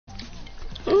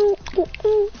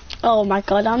Oh my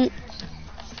god,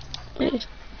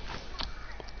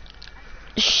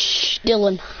 Shh,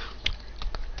 Dylan.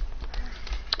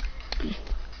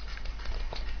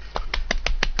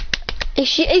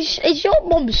 Is your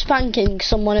mum spanking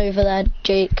someone over there,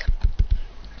 Jake?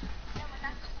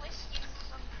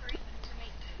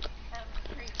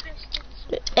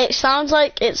 It sounds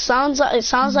like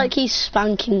he's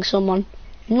spanking someone.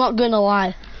 I'm not gonna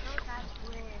lie.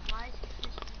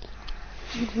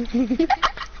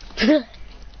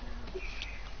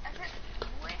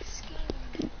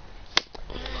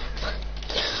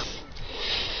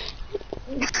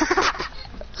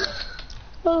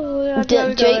 Oh,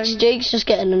 yeah, Jake's just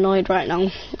getting annoyed right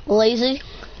now. Lazy?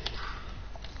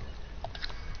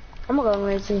 I'm not going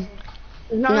lazy.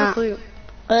 There's not enough loot.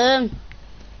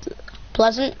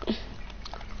 Pleasant?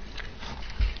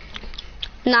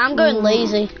 Nah, I'm going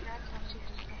lazy.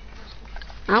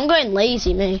 I'm going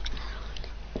lazy, me.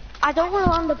 I don't want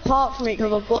to land apart from each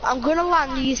other, but I'm going to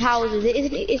land these houses.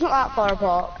 It's not that far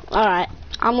apart. Alright,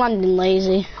 I'm landing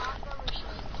lazy.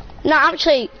 No,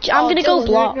 actually, I'm gonna go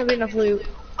block. There's not enough loot.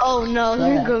 Oh no,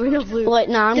 there's not enough loot. Wait,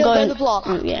 no, I'm going to block.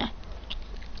 Oh, yeah.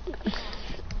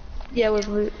 Yeah, with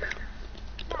loot.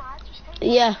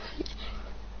 Yeah.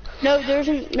 No, there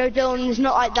isn't. No, Dylan, it's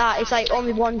not like that. It's like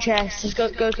only one chest. Just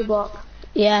go to block.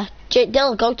 Yeah,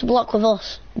 Dylan, go to block with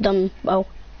us. Well,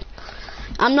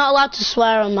 I'm not allowed to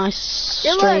swear on my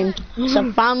stream. It's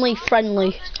a family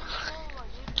friendly.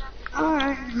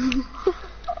 Alright.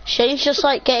 Shane's just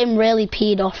like getting really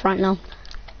peed off right now.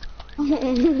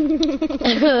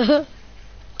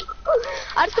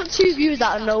 I just got 2 views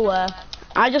out of nowhere.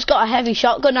 I just got a heavy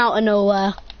shotgun out of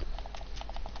nowhere.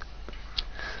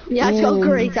 Yeah, I just got a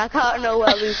great attack out of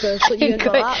nowhere, Lucas. But you know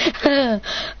that.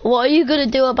 What are you gonna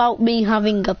do about me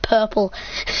having a purple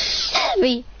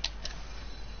heavy?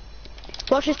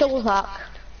 Watch this double attack.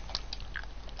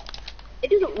 It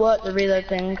doesn't work, the reload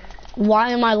thing.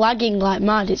 Why am I lagging like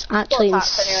mad? It's actually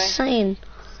insane. Anyway.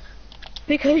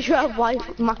 Because you have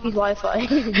Mackie's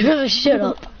Wi-Fi. Shut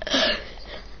up.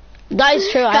 That is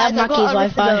true, I have Mackie's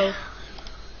Wi-Fi.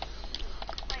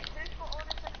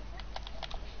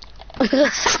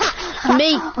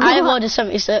 Me, I have order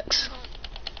 76.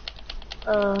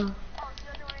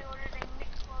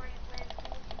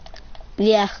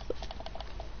 Yeah.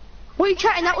 What are you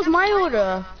chatting? That was my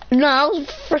order. No, that was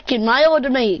freaking my order,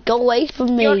 mate. Go away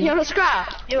from me. You want a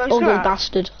scrap? You want a ugly scrap?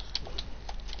 bastard.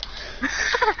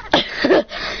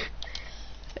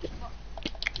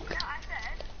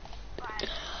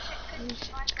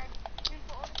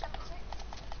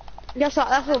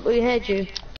 That's what we heard you.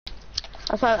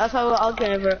 That's how I'll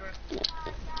get over it.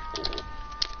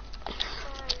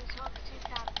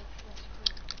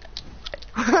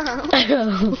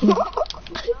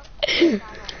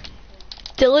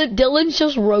 Dylan's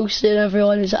just roasting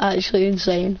everyone. It's actually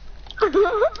insane.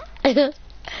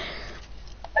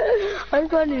 I'm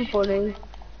finding funny.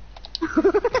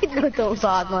 Don't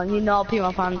start, man. You know I'll pee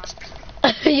my pants.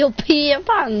 You'll pee your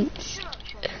pants.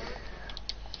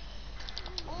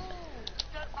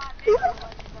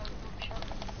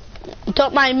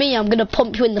 Don't mind me. I'm gonna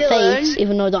pump you in the face,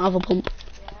 even though I don't have a pump.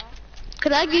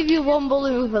 Could I give you 1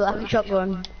 balloon for that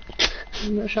shotgun?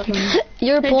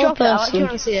 You're a poor person. I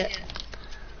want to see it.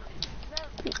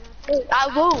 I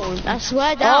won't. I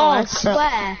swear down. I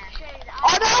swear.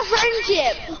 On our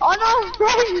friendship. On our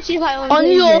friendship.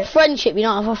 On your friendship. You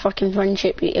don't have a fucking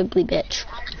friendship, you ugly bitch.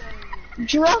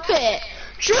 Drop it.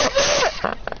 Drop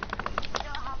it.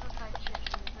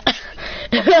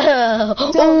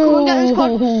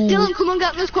 Dylan, come on,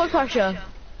 get this quad crasher.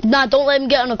 Nah, don't let him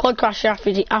get on a quad crasher after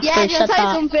he said that. Yeah, say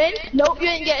something. Nope, you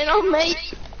ain't getting on, mate.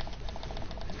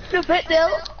 Drop it,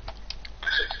 Dylan.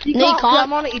 You can't.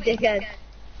 I'm on it, you dickhead.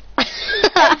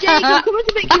 Hey, Jake, I'm coming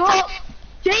to pick you up.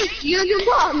 Jake, you gonna jump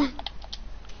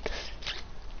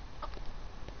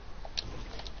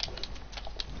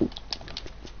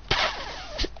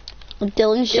on?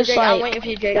 Dylan's just Jake, like... I'm waiting for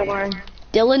you, Jake, don't worry.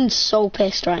 Dylan's so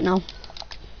pissed right now.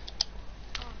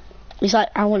 He's like,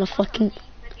 I wanna fucking...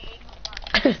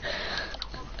 Oh,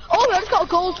 I just got a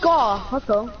gold scar. Let's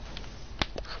go.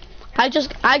 I've just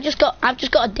got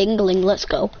a dingling. Let's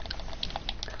go.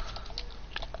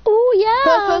 Oh yeah.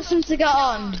 First person to get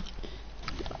on.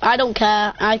 I don't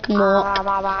care. I can walk.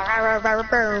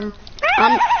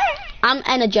 I'm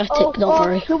energetic. Don't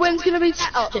worry. The wind's gonna be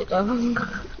hectic though.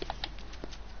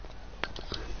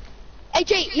 Hey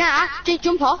Jake, Jake,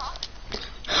 jump off.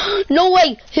 No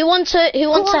way. Who wants a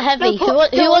heavy? Who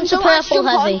wants a purple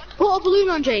heavy? Put a balloon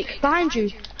on, Jake. Behind you.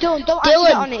 Don't actually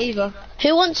get on it either.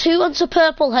 Who wants a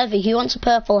purple heavy? Who wants a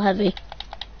purple heavy?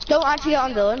 Don't actually get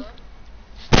on, Dylan.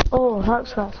 Oh,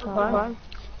 that's fine.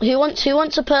 Who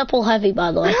wants a purple heavy,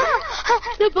 by the way?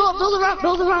 No, build a ramp,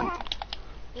 build a ramp.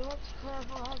 Who wants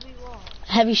purple heavy what?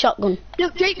 Heavy shotgun. No,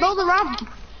 Jake, build a ramp.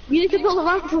 You need to build a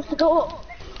ramp for us to go up.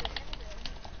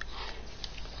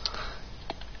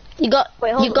 You've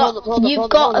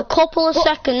got a couple of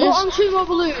seconds. Put on 2 more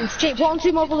balloons. Jake, put on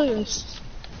 2 more balloons.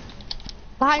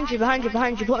 Behind you.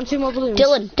 Put on 2 more balloons.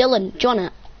 Dylan, do you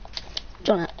want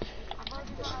it?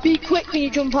 Be quick when you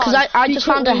jump on. Because I just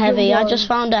found a heavy. I just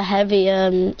found a heavy.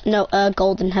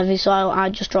 Golden heavy. So I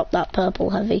just dropped that purple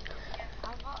heavy.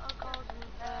 I got a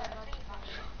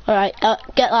golden All right,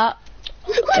 get that.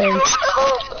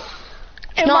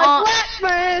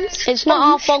 It's not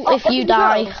our fault if you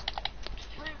die. Wait,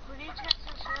 we need to get to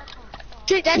the circle.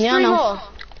 Jake, there's 3 more.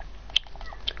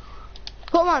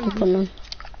 Come on.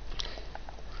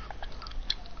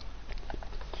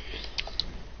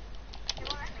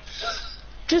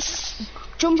 Just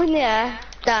jump in the air,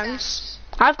 dance.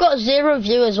 I've got 0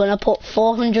 viewers when I put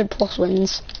 400 plus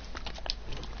wins.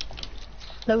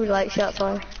 Nobody likes that,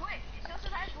 boy.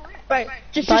 Right,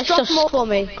 just drop them all for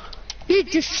me. You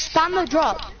just spam the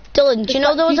drop. Dylan, do you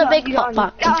know there was a big pop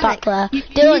back there?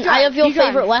 Dylan, I have your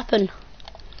favourite weapon.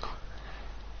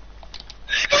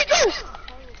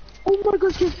 Oh my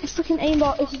god, it's fucking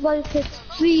aimbot. It's like,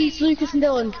 please, Lucas and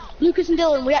Dylan,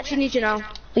 we actually need you now.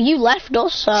 Well, you left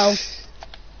us, so...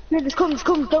 No, just come,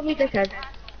 don't be dickhead.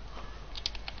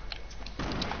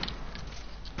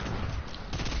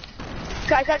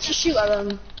 Guys, actually shoot at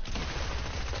them.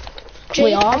 Jake,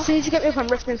 we are? As soon as you get me up, I'm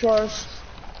risking for us.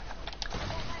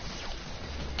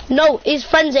 No, his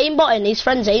friend's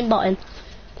aimbotting.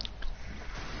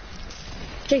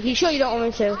 Jake, you sure you don't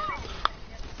want me to?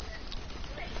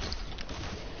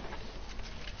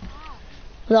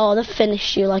 No, they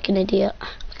finished you like an idiot.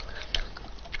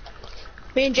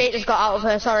 Me and Jake just got out of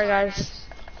here, sorry guys.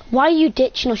 Why are you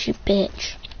ditching us, you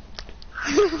bitch?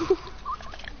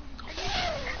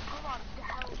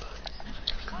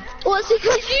 What's it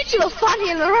because you two are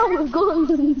fanning around with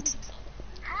guns?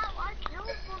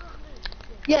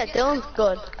 Yeah, Dylan's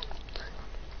good.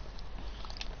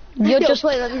 You're just...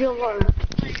 Let me do one.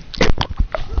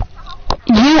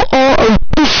 You are a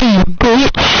pussy,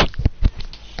 bitch.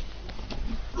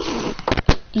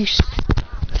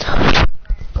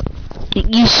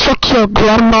 You suck your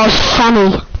grandma's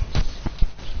fanny.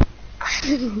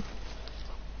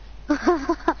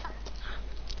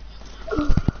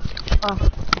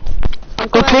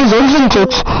 It is, isn't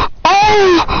it?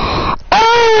 Oh!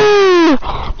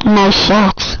 Nice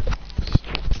shot.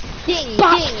 Ding,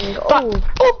 ding.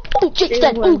 Oh, Jake's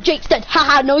dead. Oh, Jake's dead.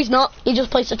 Haha, no he's not. He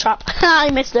just placed a trap. I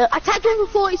missed it. I tagged him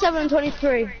for 47 and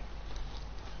 23.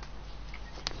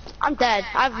 I'm dead.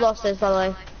 I've lost this, by the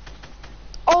way.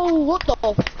 Oh, what the?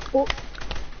 Oh.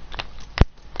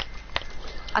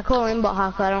 I call him but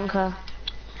half, I don't care.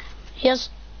 Yes.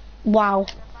 Wow.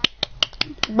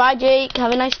 Bye, Jake.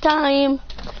 Have a nice time.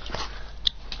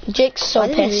 Jake's so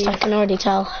pissed, I can already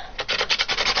tell.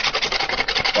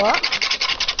 What?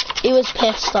 He was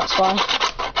pissed, that's why.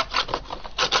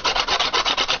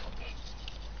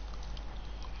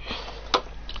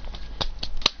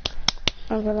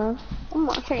 I'm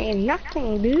not saying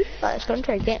nothing, dude. Let's go and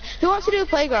try again. Who wants to do a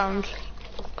playground?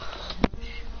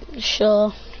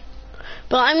 Sure.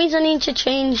 But that means I need to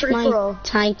change my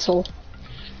title.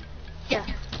 Yeah.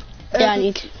 Yeah, I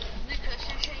need to.